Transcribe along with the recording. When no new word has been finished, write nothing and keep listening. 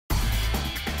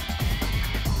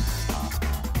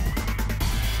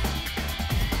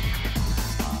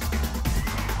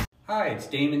Hi, it's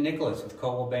Damon Nicholas with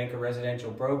Coldwell Banker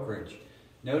Residential Brokerage.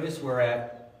 Notice we're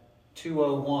at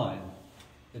 201.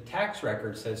 The tax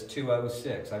record says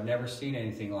 206. I've never seen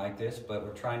anything like this, but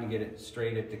we're trying to get it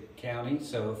straight at the county.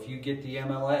 So if you get the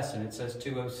MLS and it says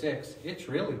 206, it's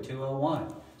really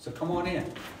 201. So come on in.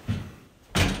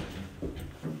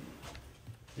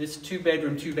 This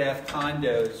 2-bedroom, 2-bath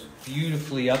condo is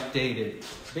beautifully updated.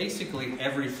 Basically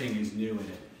everything is new in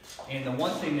it. And the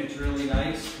one thing that's really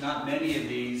nice, not many of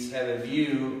these have a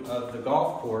view of the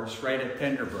golf course right at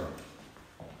Penderbrook.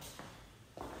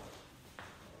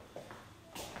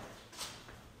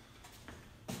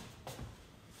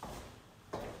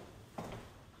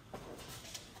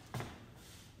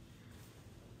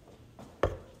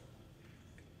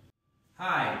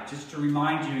 Hi, just to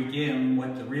remind you again,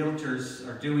 what the realtors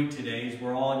are doing today is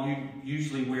we're all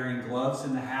usually wearing gloves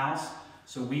in the house.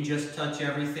 So we just touch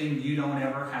everything. You don't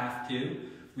ever have to.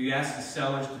 We ask the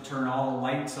sellers to turn all the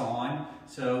lights on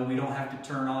so we don't have to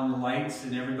turn on the lights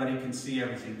and everybody can see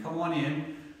everything. Come on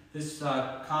in. This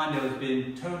condo has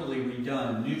been totally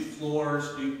redone. New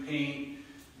floors, new paint,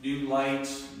 new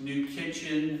lights, new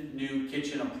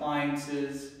kitchen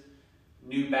appliances,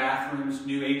 new bathrooms,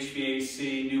 new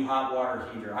HVAC, new hot water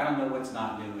heater. I don't know what's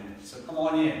not new in it. So come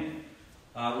on in.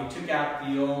 We took out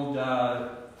the old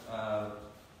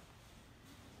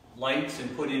lights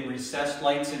and put in recessed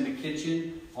lights in the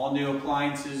kitchen. All new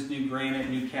appliances, new granite,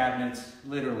 new cabinets,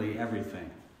 literally everything.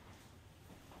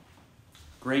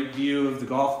 Great view of the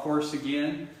golf course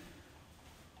again.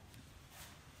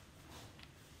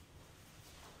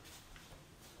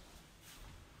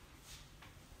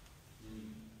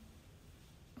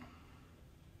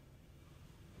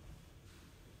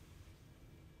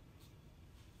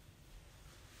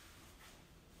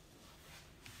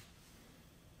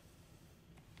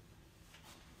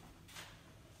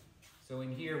 So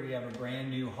in here we have a brand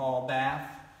new hall bath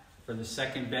for the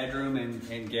second bedroom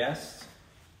and guests.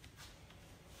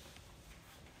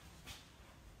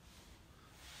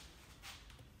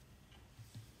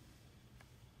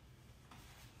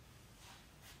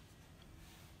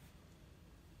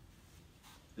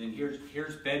 Then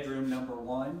here's bedroom number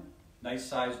 1, nice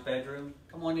sized bedroom.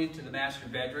 Come on into the master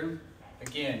bedroom.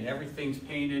 Again, everything's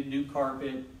painted, new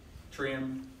carpet,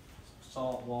 trim,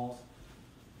 salt walls.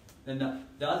 Then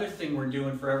the other thing we're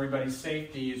doing for everybody's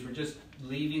safety is we're just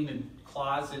leaving the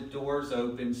closet doors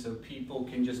open so people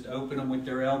can just open them with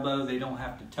their elbow. They don't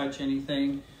have to touch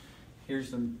anything. Here's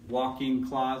the walk-in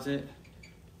closet,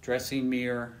 dressing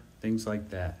mirror, things like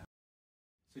that.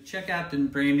 So check out the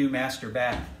brand new master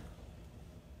bath.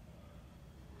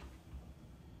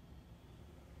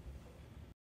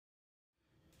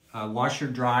 Washer,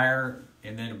 dryer,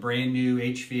 and then a brand new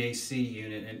HVAC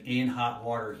unit and hot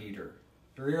water heater.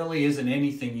 There really isn't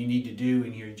anything you need to do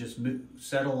in here. Just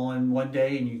settle on one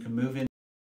day and you can move in.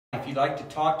 If you'd like to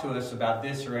talk to us about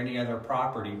this or any other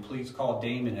property, please call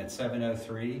Damon at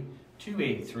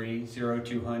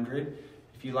 703-283-0200.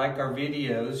 If you like our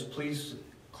videos, please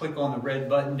click on the red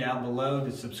button down below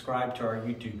to subscribe to our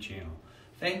YouTube channel.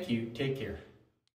 Thank you. Take care.